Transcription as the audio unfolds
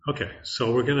Okay,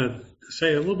 so we're going to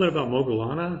say a little bit about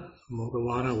Moggallana.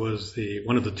 Moggallana was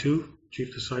one of the two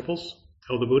chief disciples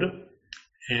of the Buddha,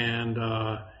 and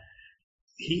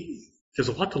there's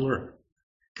a lot to learn.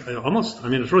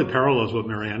 It's really parallels what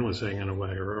Marianne was saying in a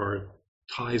way, or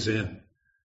ties in,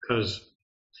 because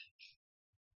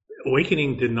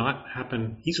awakening did not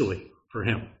happen easily for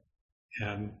him,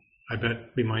 and I bet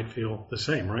we might feel the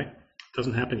same, right? It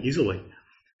doesn't happen easily,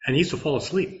 and he used to fall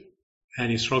asleep. And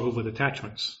he struggled with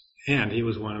attachments. And he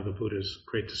was one of the Buddha's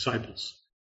great disciples.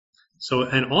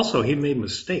 And also he made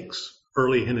mistakes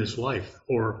early in his life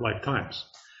or lifetimes,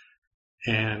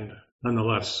 and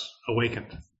nonetheless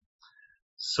awakened.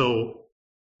 So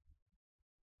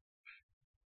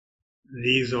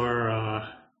these are,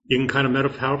 you can kind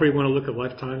of however you want to look at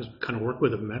lifetimes, kind of work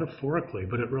with it metaphorically,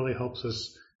 but it really helps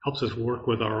us work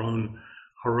with our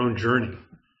own journey.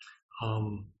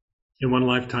 In one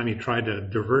lifetime, he tried to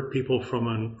divert people from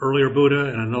an earlier Buddha,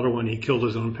 and another one, he killed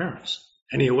his own parents,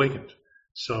 and he awakened.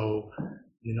 So,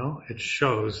 it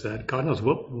shows that God knows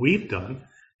what we've done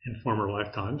in former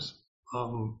lifetimes.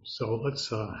 So let's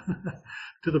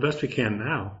do the best we can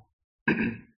now.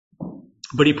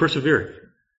 But he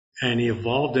persevered, and he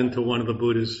evolved into one of the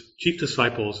Buddha's chief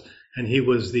disciples, and he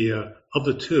was of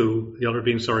the two, the other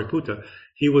being Sariputta,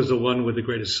 he was the one with the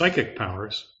greatest psychic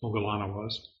powers, Moggallana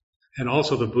was. And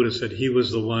also the Buddha said he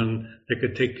was the one that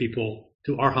could take people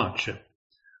to arhatship,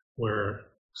 where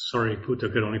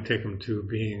Sariputta could only take them to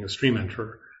being a stream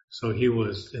enterer. So he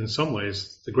was, in some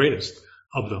ways, the greatest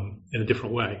of them in a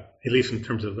different way, at least in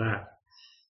terms of that.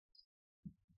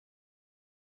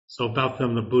 So about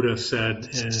them, the Buddha said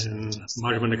in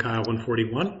Majjhima Nikaya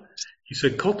 141, he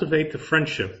said, cultivate the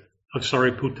friendship of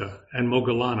Sariputta and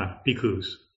Moggallana bhikkhus.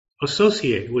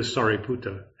 Associate with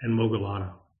Sariputta and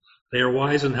Moggallana. They are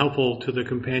wise and helpful to the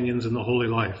companions in the holy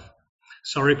life.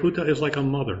 Sariputta is like a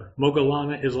mother.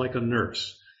 Moggallana is like a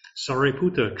nurse.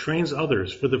 Sariputta trains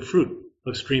others for the fruit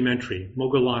of stream entry.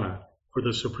 Moggallana for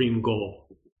the supreme goal.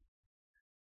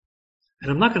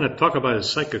 And I'm not going to talk about his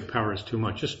psychic powers too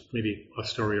much, just maybe a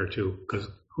story or two, because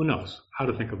who knows how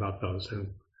to think about those.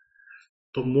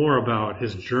 But more about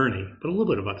his journey, but a little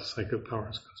bit about the psychic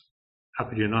powers, because how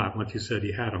could you not once you said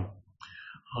he had them?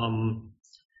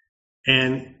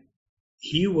 And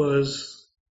he was,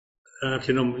 if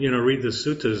read the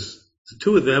suttas, the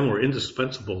two of them were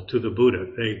indispensable to the Buddha.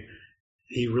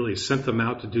 He really sent them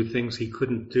out to do things he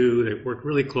couldn't do. They worked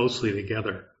really closely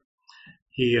together.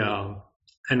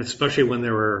 And especially when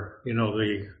there were,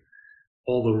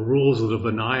 all the rules of the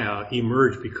Vinaya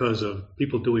emerged because of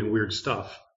people doing weird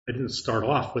stuff. They didn't start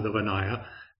off with a Vinaya.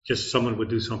 Just someone would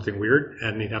do something weird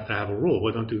and he'd have to have a rule.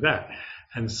 Well, don't do that.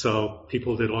 And so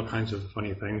people did all kinds of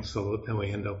funny things. So then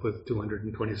we end up with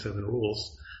 227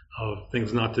 rules of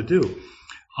things not to do.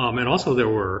 And also there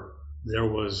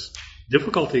was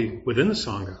difficulty within the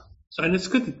Sangha. So, and it's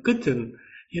good to,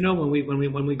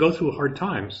 when we go through hard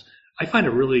times, I find it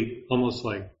really almost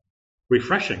like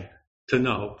refreshing to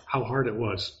know how hard it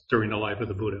was during the life of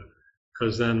the Buddha.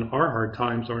 Because then our hard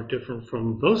times aren't different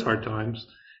from those hard times.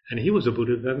 And he was a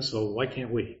Buddha then, so why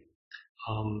can't we?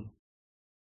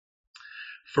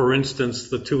 For instance,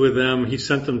 the two of them, he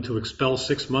sent them to expel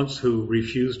 6 months who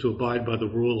refused to abide by the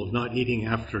rule of not eating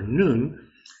after noon.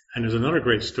 And there's another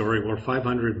great story where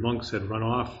 500 monks had run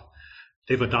off.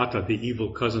 Devadatta, the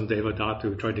evil cousin Devadatta,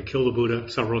 who tried to kill the Buddha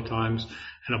several times,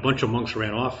 and a bunch of monks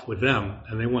ran off with them,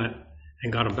 and they went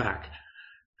and got him back.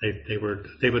 They were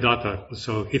Devadatta,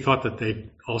 so he thought that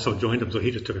they also joined him, so he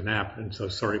just took a nap. And so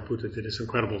Sariputta did this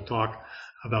incredible talk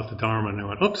about the Dharma, and they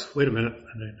went, oops, wait a minute,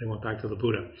 and they went back to the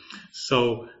Buddha.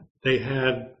 So they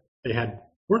had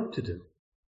work to do.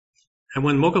 And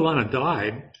when Moggallana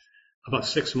died, about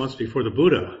 6 months before the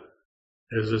Buddha,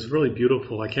 there's this really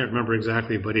beautiful, I can't remember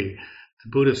exactly, but the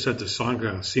Buddha said the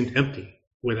Sangha seemed empty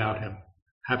without him,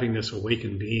 having this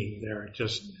awakened being there.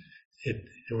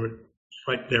 They were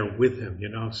right there with him,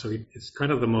 So it's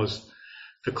kind of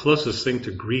the closest thing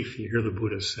to grief you hear the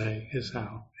Buddha say is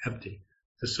how empty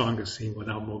the Sangha seemed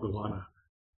without Moggallana.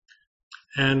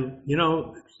 And,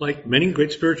 like many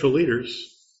great spiritual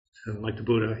leaders, and like the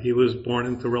Buddha, he was born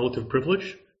into relative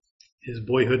privilege. His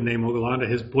boyhood name, Moggallana,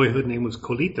 his boyhood name was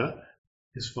Kolita.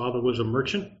 His father was a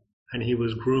merchant, and he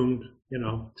was groomed,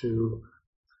 to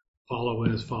follow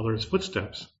in his father's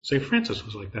footsteps. St. Francis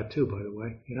was like that too, by the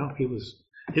way.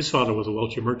 His father was a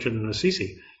wealthy merchant in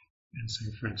Assisi, and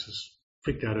St. Francis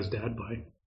freaked out his dad by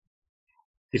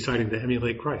deciding to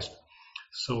emulate Christ.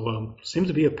 So, seems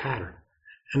to be a pattern.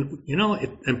 And,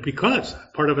 and because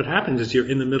part of it happens is you're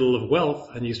in the middle of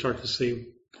wealth and you start to see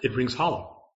it rings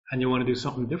hollow and you want to do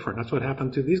something different. That's what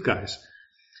happened to these guys.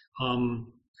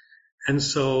 And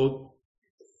so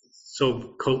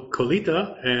So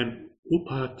Kolita and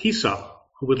Upatissa,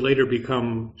 who would later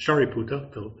become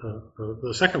Shariputra,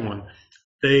 the second one,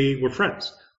 they were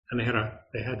friends, and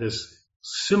they had this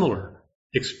similar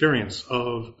experience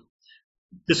of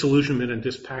disillusionment and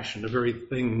dispassion, the very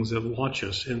things that launch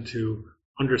us into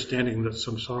understanding that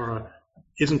samsara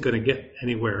isn't going to get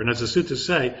anywhere. And as the suttas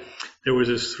say, there was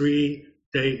this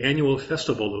 3-day annual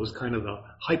festival that was kind of the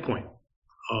high point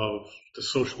of the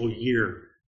social year.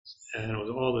 And it was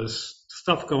all this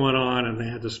stuff going on, and they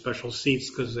had the special seats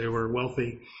because they were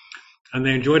wealthy. And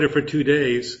they enjoyed it for 2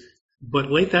 days. But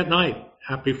late that night,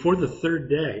 before the third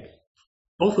day,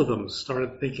 both of them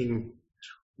started thinking,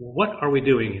 what are we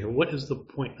doing here? What is the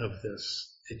point of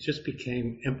this? It just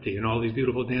became empty, and all these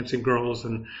beautiful dancing girls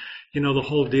and, the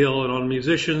whole deal, and all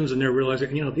musicians, and they're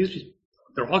realizing,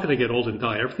 they're all going to get old and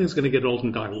die. Everything's going to get old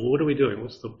and die. Well, what are we doing?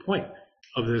 What's the point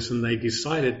of this? And they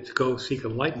decided to go seek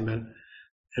enlightenment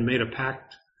and made a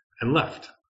pact and left,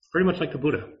 pretty much like the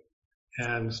Buddha,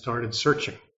 and started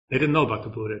searching. They didn't know about the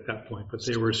Buddha at that point, but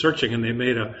they were searching, and they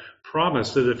made a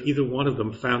promise that if either one of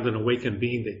them found an awakened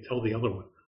being, they'd tell the other one,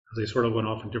 because they sort of went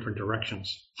off in different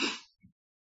directions.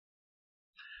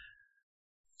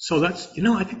 So that's,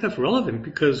 I think that's relevant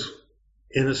because,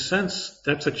 in a sense,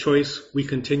 that's a choice we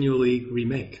continually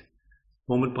remake,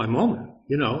 moment by moment,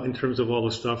 in terms of all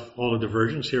the stuff, all the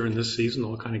diversions here in this season,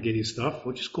 all kind of giddy stuff,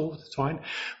 which is cool, it's fine.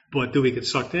 But do we get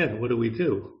sucked in? What do we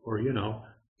do? Or,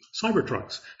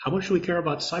 Cybertrucks. How much do we care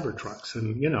about Cybertrucks?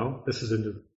 And, this is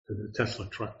into the Tesla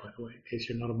truck, by the way, in case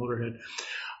you're not a motorhead.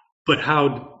 But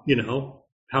how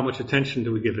much attention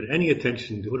do we give it? Any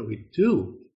attention to what do we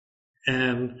do?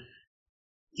 And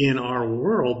in our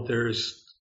world, there's,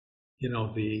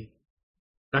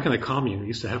 back in the commune, we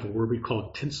used to have a word we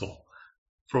called tinsel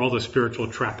for all the spiritual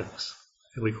trappings.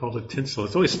 And we called it tinsel.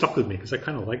 It's always stuck with me because I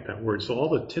kind of like that word. So all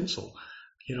the tinsel,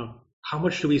 how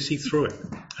much do we see through it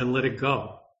and let it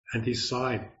go and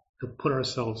decide to put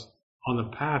ourselves on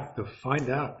the path to find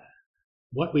out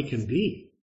what we can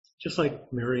be? Just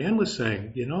like Marianne was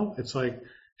saying, it's like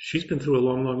she's been through a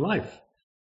long, long life,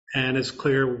 and it's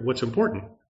clear what's important.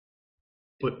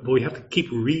 But we have to keep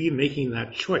remaking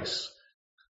that choice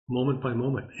moment by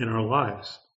moment in our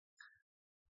lives.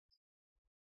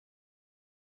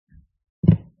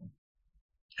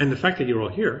 And the fact that you're all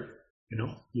here,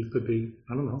 you could be,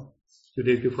 I don't know, 2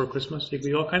 days before Christmas, you could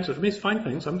be all kinds of, fine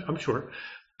things, I'm sure,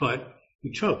 but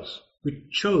we chose. We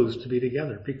chose to be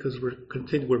together because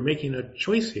we're making a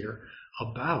choice here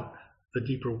about the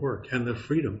deeper work and the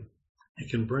freedom it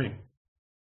can bring.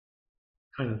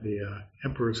 Kind of the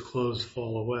emperor's clothes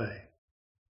fall away.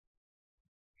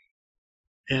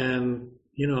 And,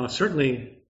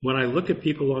 certainly when I look at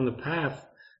people on the path,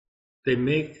 they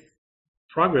make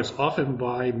progress often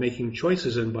by making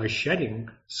choices and by shedding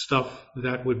stuff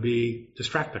that would be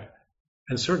distracting.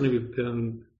 And certainly we've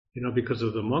been, because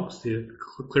of the monks, the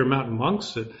Clear Mountain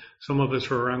monks, that some of us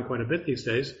are around quite a bit these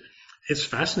days, it's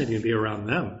fascinating to be around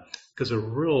them because they're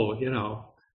real,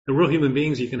 the real human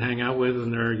beings you can hang out with,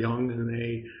 and they're young,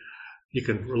 and you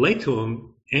can relate to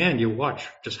them, and you watch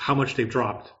just how much they've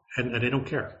dropped, and they don't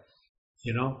care.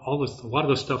 A lot of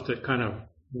the stuff that kind of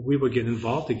we would get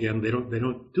involved again, they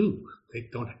don't do. They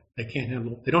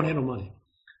don't handle money.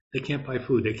 They can't buy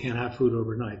food. They can't have food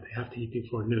overnight. They have to eat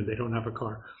before noon. They don't have a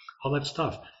car. All that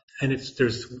stuff. And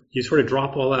you sort of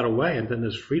drop all that away, and then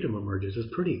this freedom emerges.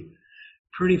 It's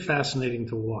pretty fascinating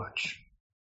to watch.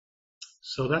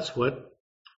 So that's what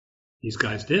these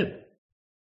guys did.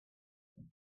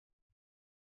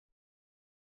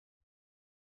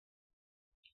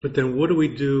 But then what do we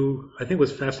do? I think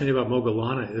what's fascinating about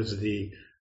Moggallana is the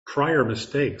prior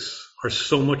mistakes are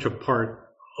so much a part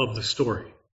of the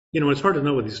story. It's hard to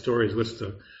know with these stories, what's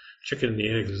the chicken and the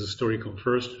egg? Does the story come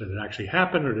first? Did it actually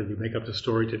happen, or did you make up the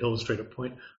story to illustrate a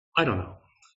point? I don't know.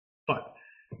 But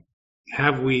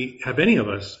have any of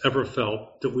us ever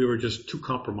felt that we were just too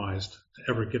compromised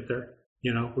to ever get there?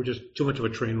 We're just too much of a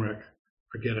train wreck.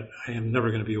 Forget it. I am never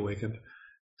going to be awakened.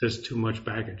 There's too much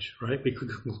baggage, right? We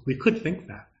could think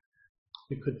that.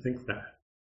 We could think that.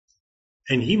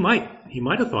 And he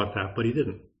might have thought that, but he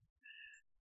didn't.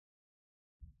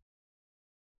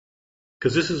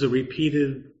 Because this is a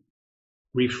repeated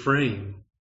refrain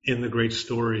in the great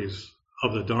stories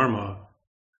of the Dharma,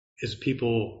 is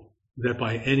people that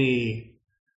by any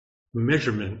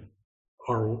measurement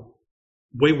are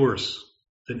way worse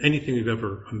than anything we've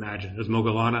ever imagined. There's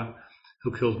Moggallana,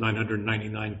 who killed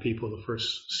 999 people, the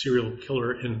first serial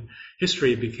killer in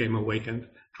history, became awakened,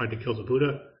 tried to kill the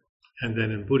Buddha. And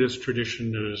then in Buddhist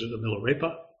tradition, there's the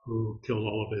Milarepa, who killed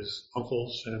all of his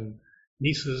uncles and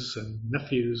nieces and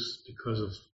nephews because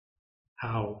of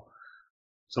how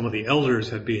some of the elders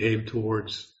had behaved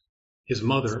towards his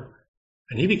mother,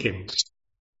 and he became a Buddha.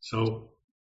 So,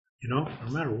 no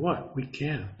matter what, we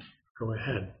can go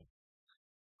ahead.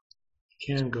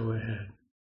 We can go ahead.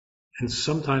 And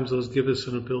sometimes those give us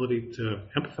an ability to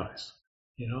empathize,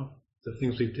 the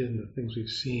things we've done, the things we've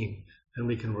seen, and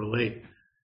we can relate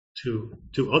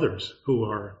to others who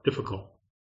are difficult.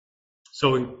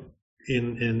 So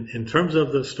in terms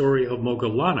of the story of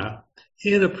Moggallana,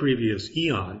 in a previous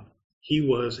eon, he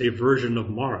was a version of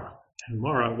Mara. And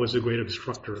Mara was a great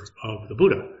obstructor of the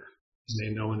Buddha. And they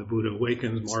know when the Buddha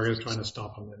awakens, Mara is trying to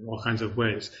stop him in all kinds of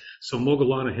ways. So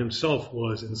Moggallana himself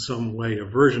was in some way a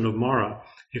version of Mara.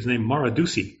 His name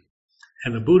Maradusi.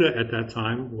 And the Buddha at that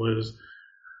time was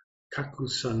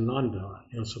Kakusananda.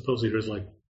 Supposedly there's like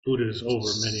Buddhas over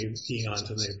many eons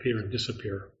and they appear and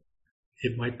disappear.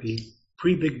 It might be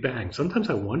pre-Big Bang. Sometimes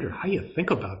I wonder how you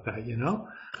think about that,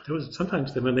 There was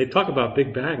sometimes when they talk about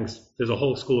Big Bangs, there's a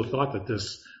whole school of thought that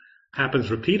this happens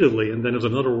repeatedly and then there's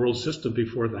another world system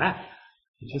before that.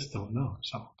 You just don't know.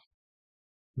 So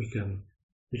we can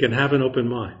have an open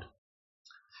mind.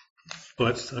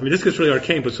 But this gets really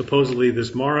arcane, but supposedly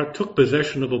this Mara took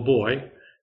possession of a boy,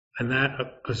 and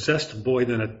that possessed boy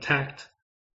then attacked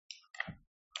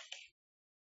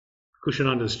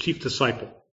Kushananda's chief disciple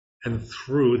and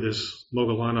threw this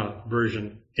Moggallana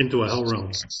version into a hell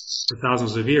realm for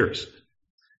thousands of years.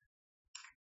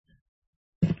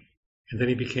 And then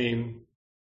he became,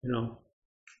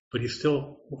 but he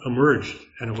still emerged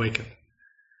and awakened.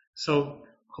 So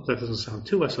I hope that doesn't sound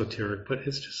too esoteric, but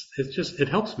it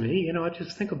helps me, I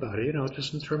just think about it,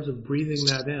 just in terms of breathing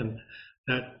that in,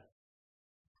 that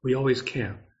we always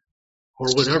can. Or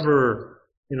whatever,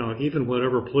 even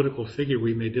whatever political figure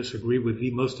we may disagree with the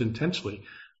most intensely,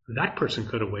 that person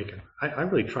could awaken. I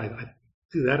really try. I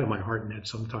do that in my heart and head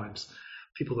sometimes.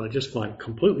 People that I just find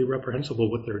completely reprehensible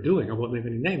what they're doing. I won't name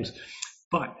any names,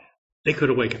 but they could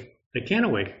awaken. They can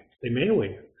awaken. They may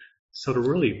awaken. So to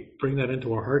really bring that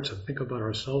into our hearts and think about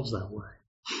ourselves that way.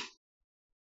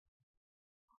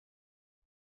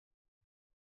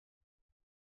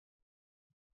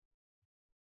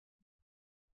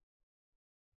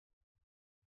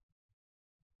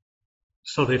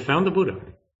 So they found the Buddha.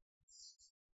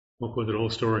 Won't go into the whole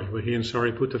story, but he and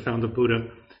Sariputta found the Buddha,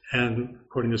 and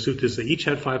according to suttas, they each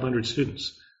had 500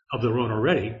 students of their own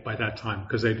already by that time,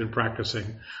 because they'd been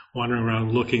practicing, wandering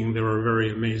around looking. They were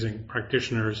very amazing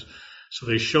practitioners. So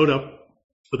they showed up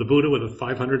with the Buddha with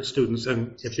 500 students,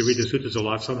 and if you read the suttas a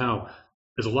lot, somehow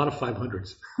there's a lot of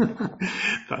 500s. I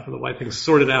don't know why things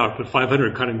sorted out, but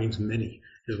 500 kind of means many,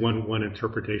 is one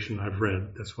interpretation I've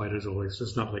read. That's why it is always,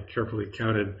 it's not like carefully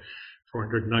counted.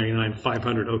 499,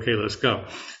 500, okay, let's go.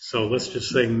 So let's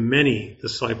just say many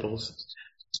disciples.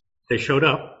 They showed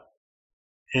up,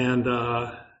 and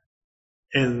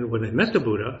when they met the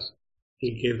Buddha,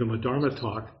 he gave them a Dharma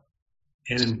talk,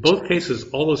 and in both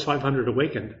cases, all those 500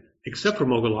 awakened, except for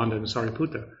Moggallana and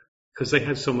Sariputta, because they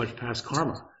had so much past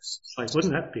karma. It's like,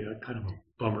 wouldn't that be a kind of a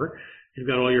bummer? You've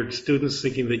got all your students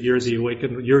thinking that you're the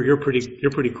awakened, you're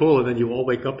pretty cool, and then you all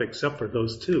wake up except for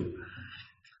those two.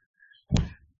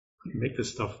 You make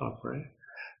this stuff up, right?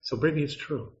 So maybe it's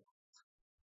true.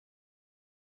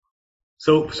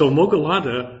 So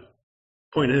Moggallana,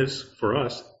 point is, for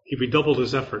us, he redoubled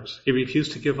his efforts. He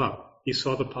refused to give up. He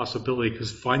saw the possibility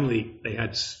because finally they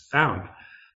had found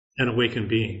an awakened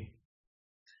being.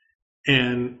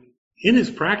 And in his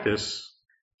practice,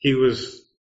 he was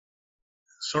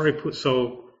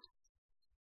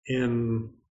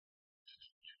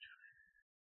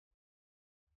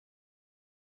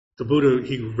the Buddha,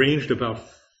 he ranged about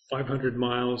 500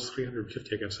 miles,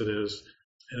 350 I guess it is,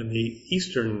 and the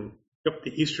eastern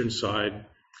side,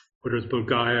 where there's Bodh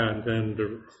Gaya and then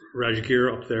the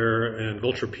Rajgir up there and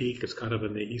Vulture Peak is kind of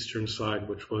in the eastern side,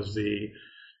 which was the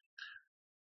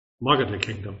Magadha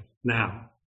kingdom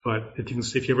now. But if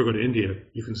you ever go to India,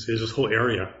 you can see there's this whole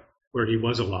area where he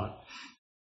was a lot.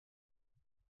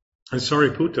 And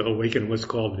Sariputta awakened what's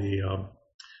called the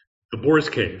Boar's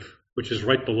Cave, which is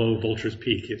right below Vulture's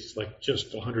Peak. It's like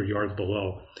just 100 yards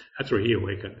below. That's where he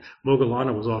awakened.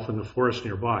 Moggallana was off in the forest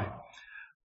nearby.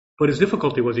 But his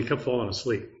difficulty was he kept falling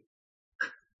asleep.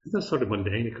 That's sort of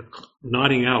mundane. He kept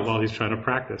nodding out while he's trying to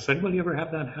practice. Anybody ever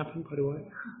have that happen, by the way?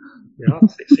 Yeah.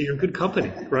 So you're in good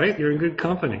company, right? You're in good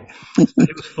company. He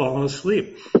was falling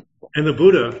asleep. And the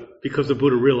Buddha, because the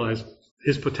Buddha realized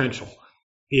his potential,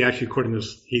 he actually, according to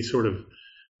this, he sort of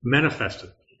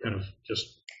manifested. He kind of just,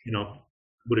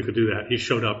 Buddha could do that. He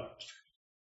showed up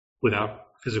without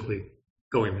physically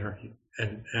going there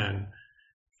and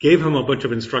gave him a bunch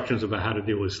of instructions about how to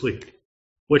deal with sleep,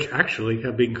 which actually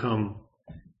have become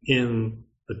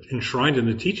enshrined in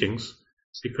the teachings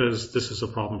because this is a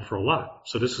problem for a lot.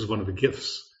 So this is one of the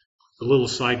gifts, the little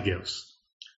side gifts.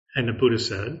 And the Buddha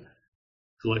said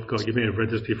to let go. You may have read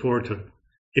this before.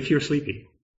 If you're sleepy,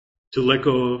 to let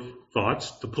go of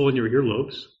thoughts, to pull in your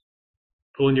earlobes,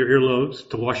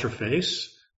 to wash your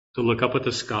face, to look up at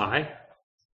the sky,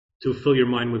 to fill your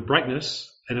mind with brightness.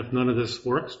 And if none of this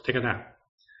works, take a nap.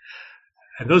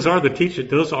 And those are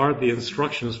the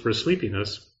instructions for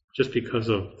sleepiness, just because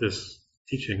of this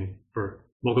teaching for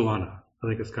Moggallana. I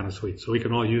think it's kind of sweet. So we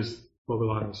can all use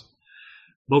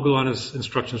Moggallana's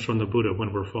instructions from the Buddha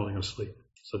when we're falling asleep.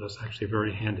 So that's actually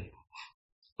very handy.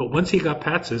 But once he got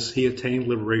past this, he attained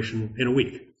liberation in a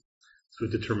week through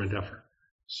determined effort.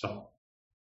 So,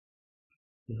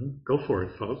 go for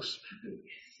it, folks.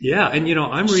 Yeah, and I don't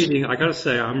know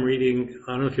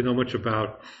if you know much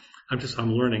about,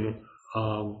 I'm learning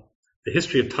the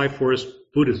history of Thai forest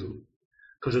Buddhism.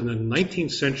 Because in the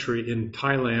 19th century in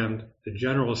Thailand, the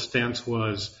general stance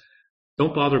was,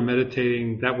 don't bother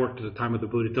meditating. That worked at the time of the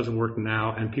Buddha. It doesn't work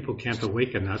now, and people can't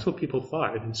awaken. That's what people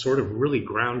thought. It had sort of really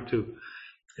ground to,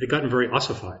 it had gotten very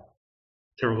ossified,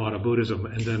 Theravada Buddhism.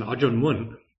 And then Ajahn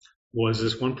Mun was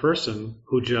this one person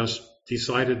who just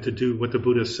decided to do what the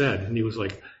Buddha said. And he was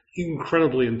like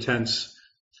incredibly intense,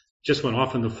 just went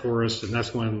off in the forest, and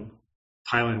that's when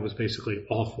Thailand was basically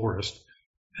all forest.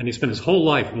 And he spent his whole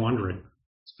life wandering.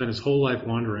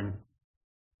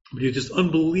 But he was just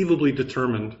unbelievably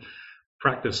determined,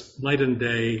 practiced night and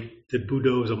day, did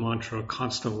Buddha as a mantra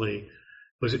constantly.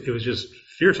 It was just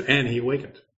fierce, and he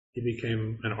awakened. He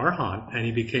became an arhat, and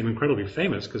he became incredibly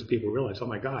famous because people realized, oh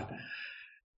my God.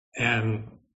 And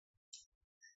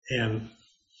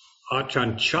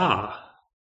Ajahn Chah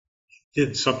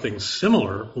did something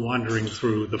similar, wandering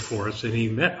through the forest, and he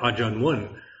met Ajahn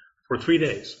Mun for 3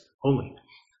 days only.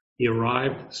 He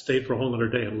arrived, stayed for a whole other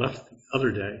day, and left the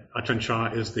other day. Ajahn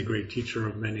Chah is the great teacher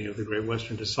of many of the great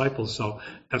Western disciples, so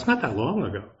that's not that long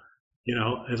ago.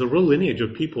 As a real lineage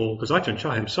of people, because Ajahn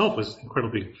Chah himself was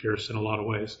incredibly fierce in a lot of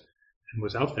ways, and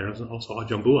was out there. And also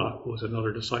Ajahn Bua, who was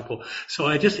another disciple. So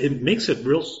it makes it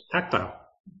real tactile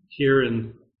here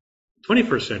in the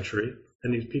 21st century,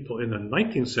 and these people in the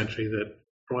 19th century that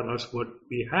brought us what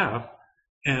we have,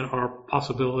 and our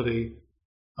possibility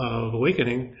of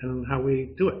awakening and how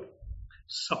we do it.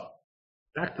 So,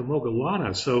 back to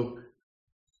Moggallana. So,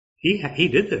 he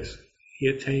did this. He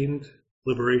attained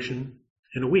liberation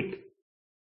in a week.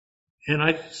 And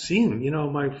I've seen,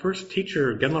 my first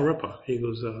teacher, Genla Rinpa, he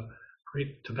was a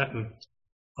great Tibetan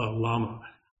Lama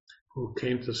who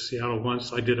came to Seattle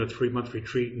once. I did a 3-month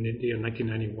retreat in India in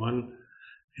 1991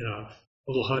 in a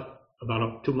little hut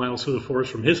about 2 miles through the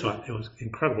forest from his hut. It was an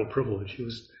incredible privilege.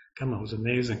 Genla was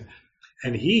amazing.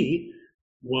 And he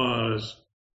was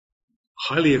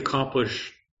highly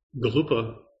accomplished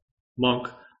Galupa monk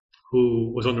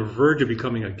who was on the verge of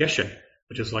becoming a geshe,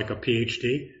 which is like a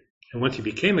PhD. And once he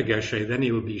became a geshe, then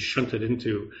he would be shunted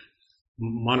into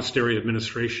monastery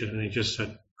administration. And he just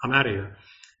said, I'm out of here.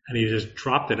 And he just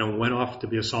dropped it and went off to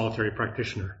be a solitary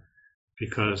practitioner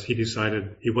because he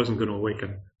decided he wasn't going to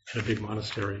awaken in a big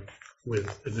monastery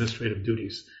with administrative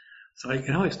duties. So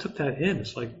I always took that in.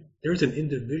 It's like there's an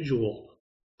individual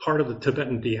part of the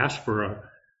Tibetan diaspora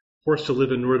forced to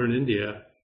live in northern India,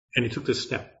 and he took this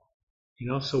step.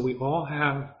 So we all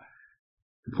have,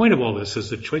 the point of all this is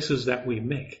the choices that we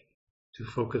make to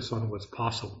focus on what's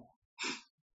possible.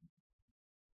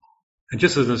 And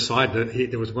just as an aside,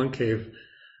 there was one cave,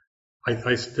 I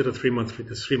did a 3-month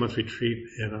retreat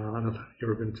in, I don't know if you've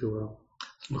ever been to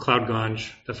McLeod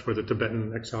Ganj. That's where the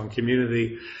Tibetan exile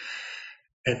community,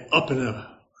 and up in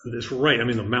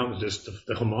the mountains, just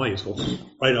the Himalayas go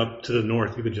right up to the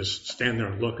north. You could just stand there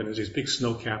and look, and there's these big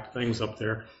snow-capped things up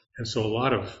there. And so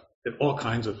all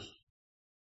kinds of,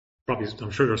 probably,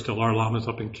 I'm sure there still are lamas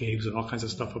up in caves and all kinds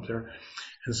of stuff up there.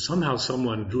 And somehow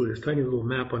someone drew this tiny little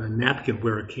map on a napkin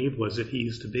where a cave was that he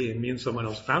used to be, and me and someone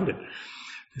else found it.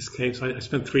 This cave, so I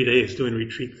spent 3 days doing a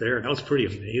retreat there, and that was pretty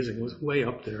amazing. It was way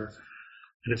up there.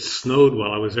 And it snowed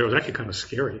while I was there. It was actually kind of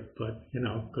scary, but,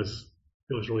 because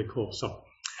it was really cool. So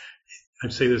I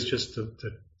say this just to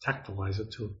tactilize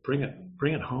it, to bring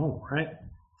it home, right?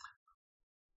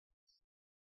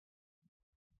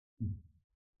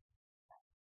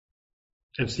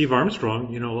 And Steve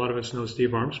Armstrong, a lot of us know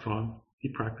Steve Armstrong. He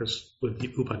practiced with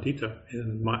U Pandita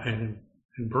in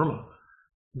Burma.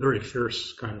 Very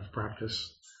fierce kind of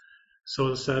practice. So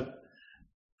it's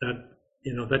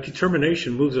that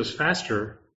determination moves us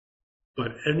faster,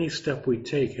 but any step we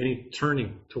take, any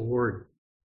turning toward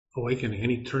awakening,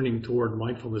 any turning toward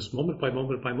mindfulness, moment by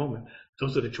moment by moment,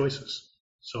 those are the choices.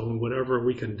 So whatever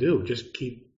we can do, just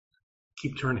keep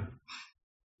turning.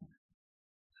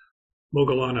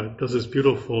 Moggallana does this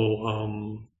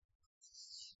beautiful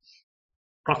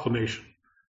proclamation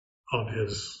of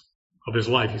his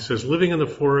life. He says, living in the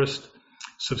forest,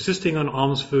 subsisting on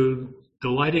alms food,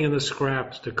 delighting in the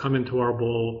scraps to come into our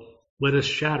bowl, let us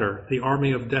shatter the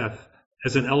army of death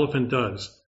as an elephant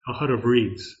does a hut of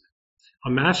reeds. A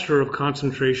master of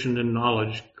concentration and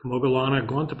knowledge, Moggallana,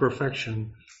 gone to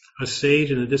perfection, a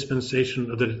sage in the dispensation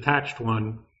of the detached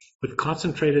one, with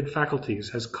concentrated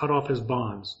faculties, has cut off his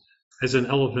bonds, as an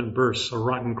elephant bursts a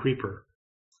rotten creeper.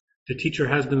 The teacher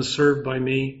has been served by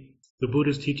me, the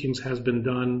Buddha's teachings has been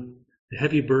done, the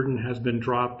heavy burden has been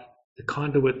dropped, the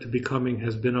conduit to becoming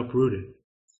has been uprooted.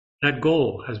 That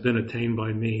goal has been attained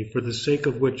by me, for the sake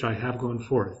of which I have gone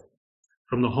forth,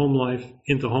 from the home life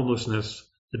into homelessness,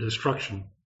 the destruction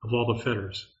of all the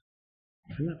fetters.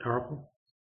 Isn't that powerful?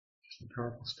 Just a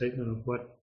powerful statement of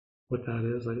what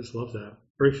that is. I just love that.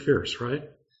 Very fierce, right?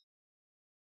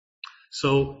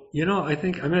 So, I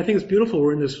think it's beautiful.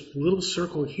 We're in this little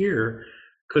circle here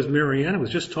because Mariana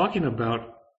was just talking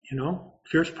about,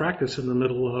 fierce practice in the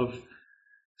middle of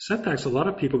setbacks. A lot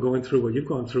of people going through what you've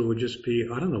gone through would just be,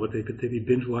 I don't know what they'd be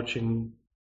binge watching,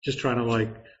 just trying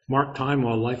to mark time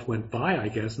while life went by, I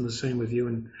guess. And the same with you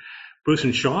and Bruce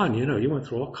and Sean, you went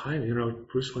through all kinds,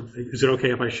 Bruce went through, is it okay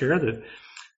if I share that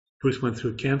Bruce went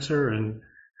through cancer and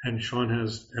Sean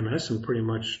has MS and pretty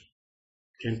much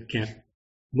can't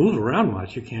move around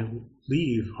much. You can't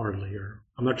leave hardly, or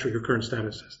I'm not sure your current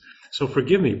status is. So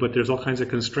forgive me, but there's all kinds of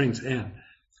constraints and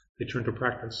they turn to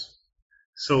practice.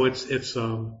 So it's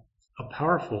a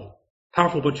powerful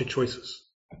bunch of choices.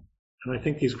 And I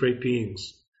think these great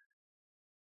beings,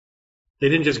 they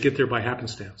didn't just get there by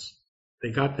happenstance. They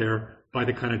got there by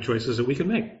the kind of choices that we can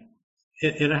make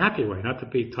in a happy way, not to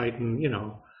be tight and,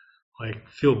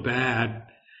 feel bad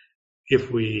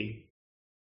if we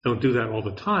don't do that all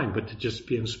the time, but to just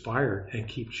be inspired and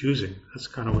keep choosing. That's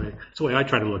the way I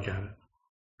try to look at it.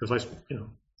 Because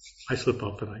I slip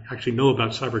up and I actually know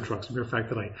about Cybertrucks. The mere fact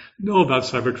that I know about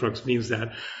Cybertrucks means that,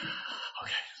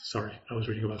 okay, sorry, I was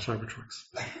reading about Cybertrucks.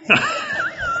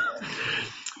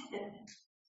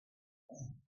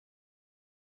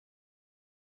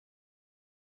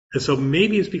 And so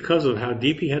maybe it's because of how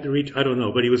deep he had to reach, I don't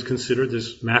know, but he was considered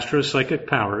this master of psychic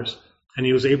powers, and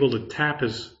he was able to tap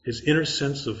his inner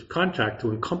sense of contact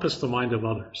to encompass the mind of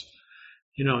others.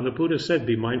 And the Buddha said,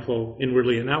 be mindful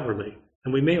inwardly and outwardly.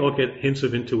 And we may all get hints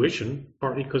of intuition,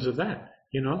 partly because of that.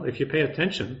 If you pay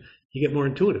attention, you get more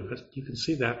intuitive. You can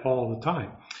see that all the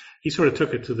time. He sort of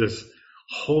took it to this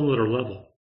whole other level.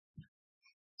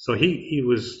 So he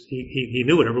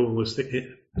knew what everyone was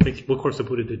thinking. Well, of course, the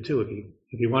Buddha did too.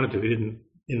 If he wanted to, he didn't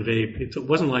invade. It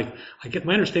wasn't like,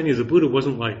 my understanding is the Buddha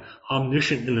wasn't like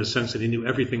omniscient in the sense that he knew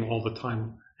everything all the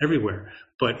time, everywhere.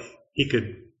 But he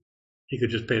could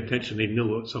just pay attention. He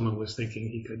knew what someone was thinking.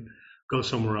 He could go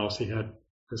somewhere else. He had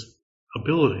this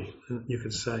ability, you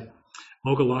could say.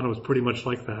 Moggallana was pretty much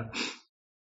like that.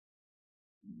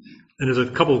 And there's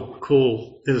a couple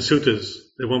cool, in the suttas,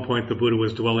 at one point the Buddha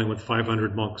was dwelling with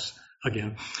 500 monks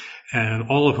again, and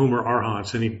all of whom are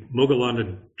arhats. And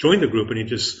Moggallana joined the group and he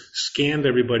just scanned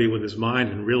everybody with his mind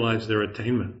and realized their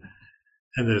attainment.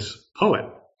 And this poet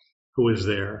who was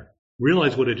there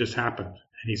realized what had just happened.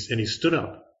 And he stood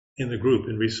up in the group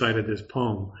and recited this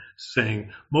poem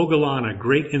saying, Moggallana,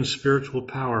 great in spiritual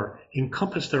power,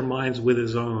 encompassed their minds with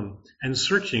his own, and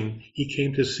searching, he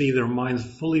came to see their minds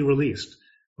fully released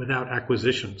without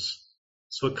acquisitions.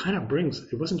 So it kind of brings,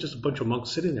 it wasn't just a bunch of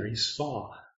monks sitting there, he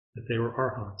saw that they were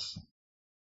arhats.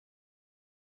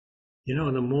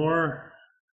 And the more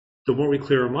we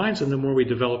clear our minds and the more we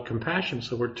develop compassion,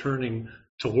 so we're turning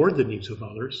toward the needs of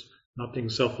others, not being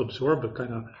self-absorbed, but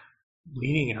kind of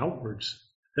leaning outwards.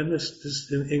 Then this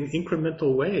in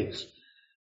incremental ways,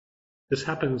 this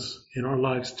happens in our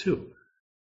lives too,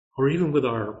 or even with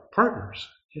our partners.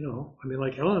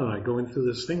 Like Ellen and I going through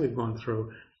this thing we've gone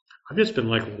through. I've just been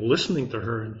listening to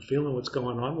her and feeling what's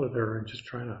going on with her and just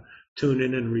trying to tune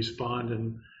in and respond.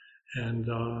 And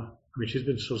she's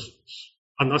been so.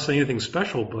 I'm not saying anything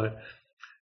special, but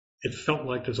it felt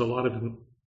like there's a lot of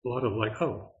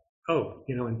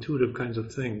intuitive kinds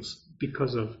of things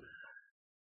because of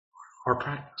our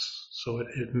practice. So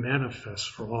it manifests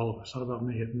for all of us. Not about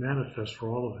me, it manifests for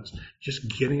all of us. Just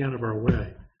getting out of our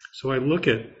way. So I look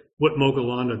at what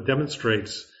Moggallana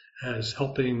demonstrates as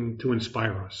helping to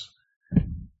inspire us.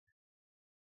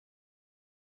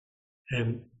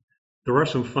 And there are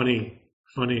some funny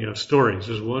stories.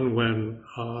 There's one when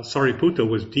Sariputta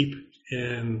was deep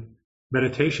in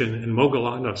meditation and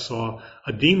Moggallana saw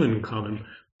a demon come and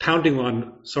pounding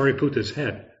on Sariputta's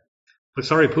head. But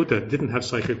Sariputta didn't have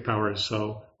psychic powers,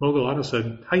 so Moggallana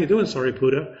said, how you doing,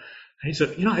 Sariputta? And he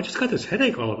said, I just got this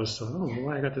headache all of a sudden. I don't know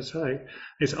why I got this headache.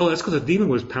 He said, oh, that's because a demon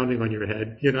was pounding on your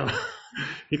head.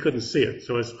 He couldn't see it.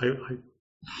 So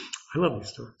I love these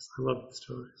stories. I love these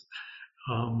stories.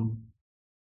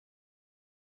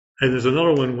 And there's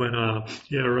another one when,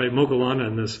 Moggallana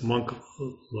and this monk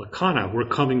Lakana were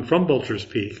coming from Vulture's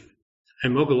Peak,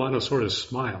 and Moggallana sort of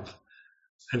smiled.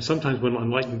 And sometimes when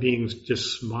enlightened beings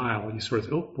just smile, you sort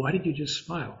of, oh, why did you just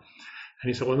smile? And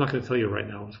he said, well, I'm not going to tell you right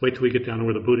now. Let's wait till we get down to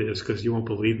where the Buddha is because you won't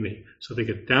believe me. So they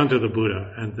get down to the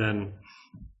Buddha, and then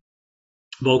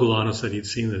Moggallana said he'd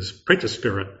seen this Preta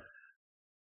spirit,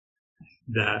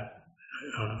 that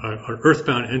an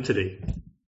earthbound entity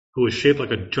who was shaped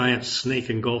like a giant snake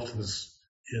engulfed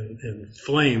in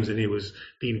flames, and he was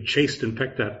being chased and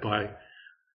pecked at by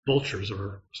vultures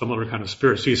or some other kind of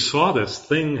spirit. So he saw this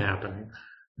thing happening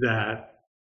that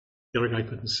the other guy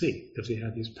couldn't see because he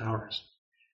had these powers.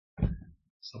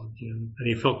 So, and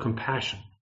he felt compassion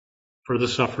for the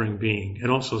suffering being,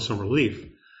 and also some relief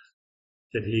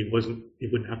that he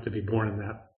wouldn't have to be born in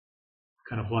that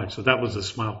kind of life. So that was the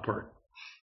smile part,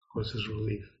 was his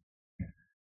relief.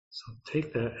 So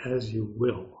take that as you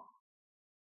will.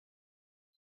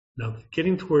 Now,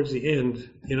 getting towards the end,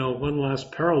 one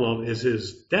last parallel is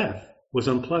his death was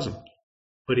unpleasant,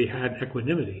 but he had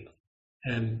equanimity.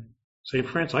 And St.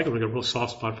 Francis, I got a real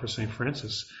soft spot for St.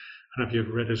 Francis. I don't know if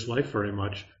you've read his life very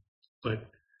much, but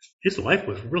his life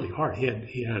was really hard. He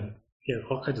had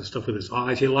all kinds of stuff with his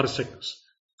eyes. He had a lot of sickness.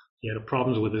 He had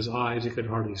problems with his eyes. He could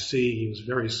hardly see. He was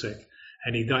very sick.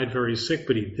 And he died very sick,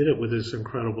 but he did it with this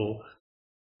incredible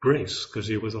grace because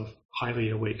he was a highly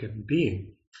awakened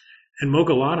being. And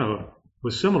Moggallana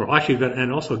was similar. Actually,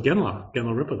 and also Genla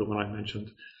Rinpa, the one I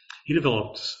mentioned, he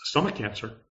developed stomach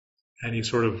cancer. And he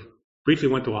sort of briefly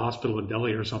went to a hospital in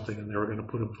Delhi or something, and they were going to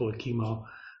put him full of chemo.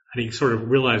 And he sort of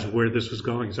realized where this was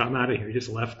going. He said, I'm out of here. He just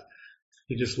left.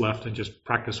 He just left and just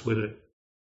practiced with it,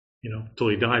 until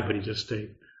he died, but he just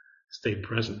stayed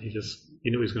present. He knew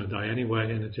he was going to die anyway,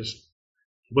 and he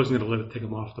wasn't going to let it take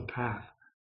him off the path.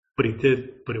 But he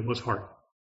did, but it was hard.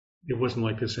 It wasn't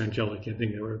like this angelic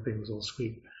ending where everything was all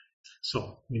sweet.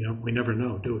 So, we never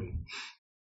know, do we?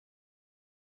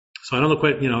 So I don't know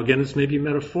quite, again, this may be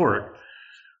metaphoric,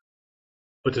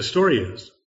 but the story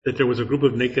is that there was a group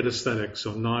of naked ascetics,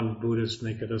 so non-Buddhist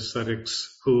naked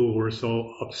ascetics, who were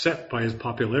so upset by his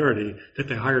popularity that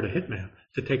they hired a hitman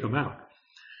to take him out.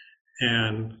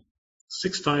 And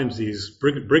 6 times these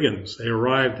brigands, they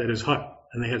arrived at his hut,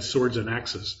 and they had swords and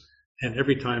axes. And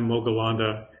every time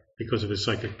Moggallana, because of his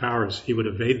psychic powers, he would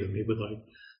evade them. He would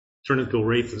turn into a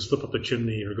wraith and slip up the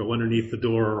chimney or go underneath the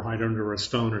door or hide under a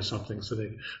stone or something. So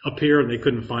they'd appear and they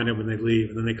couldn't find him, and they'd leave,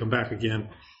 and then they'd come back again.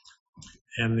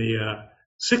 And the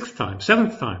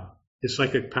 7th time, his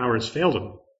psychic powers failed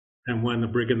him. And when the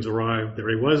brigands arrived, there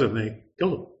he was, and they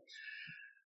killed him.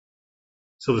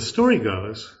 So the story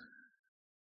goes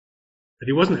that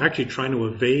he wasn't actually trying to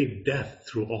evade death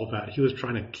through all that. He was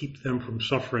trying to keep them from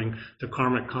suffering the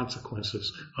karmic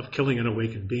consequences of killing an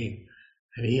awakened being.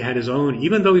 And he had his own,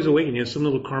 even though he's awakened, he had some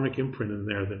little karmic imprint in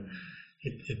there that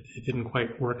it didn't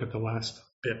quite work at the last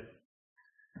bit.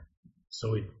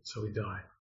 So he died.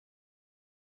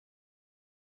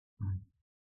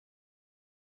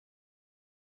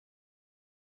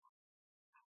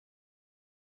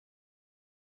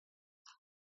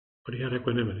 But he had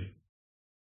equanimity.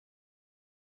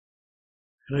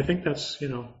 And I think that's,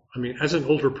 as an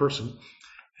older person,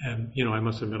 and, I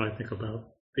must admit, I think about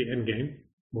the end game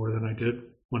more than I did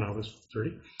when I was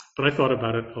 30. But I thought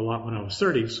about it a lot when I was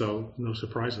 30, so no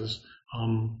surprises.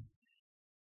 I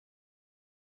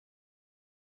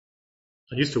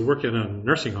used to work in a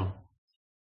nursing home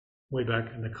way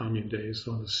back in the commune days,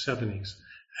 so in the 70s.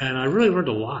 And I really learned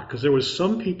a lot because there was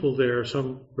some people there,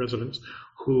 some residents,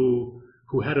 who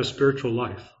had a spiritual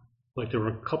life. Like there were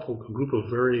a group of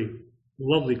very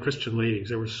lovely Christian ladies.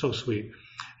 They were so sweet.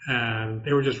 And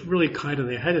they were just really kind, and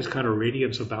they had this kind of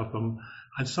radiance about them.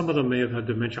 And some of them may have had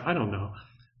dementia, I don't know.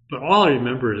 But all I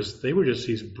remember is they were just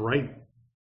these bright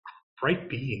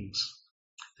beings.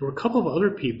 There were a couple of other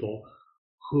people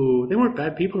who, they weren't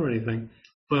bad people or anything,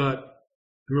 but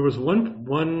there was one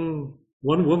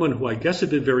woman who I guess had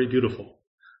been very beautiful.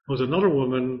 There was another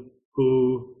woman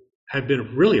who had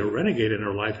been really a renegade in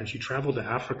her life, and she traveled to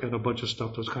Africa and a bunch of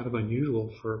stuff that was kind of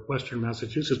unusual for Western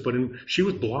Massachusetts, but she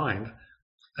was blind,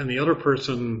 and the other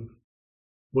person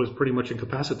was pretty much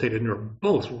incapacitated, and they were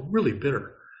both really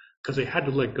bitter because they had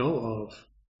to let go of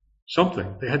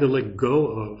something. They had to let go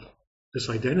of this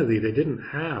identity. They didn't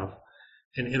have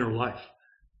an inner life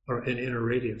or an inner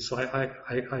radiance. So I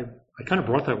kind of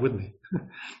brought that with me,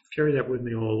 carried that with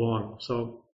me all along.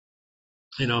 So,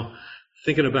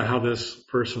 thinking about how this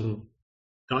person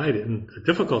died in a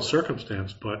difficult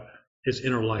circumstance, but his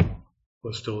inner light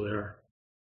was still there.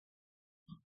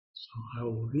 So I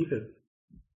will leave it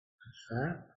at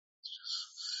that. Let's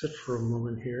just sit for a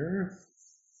moment here.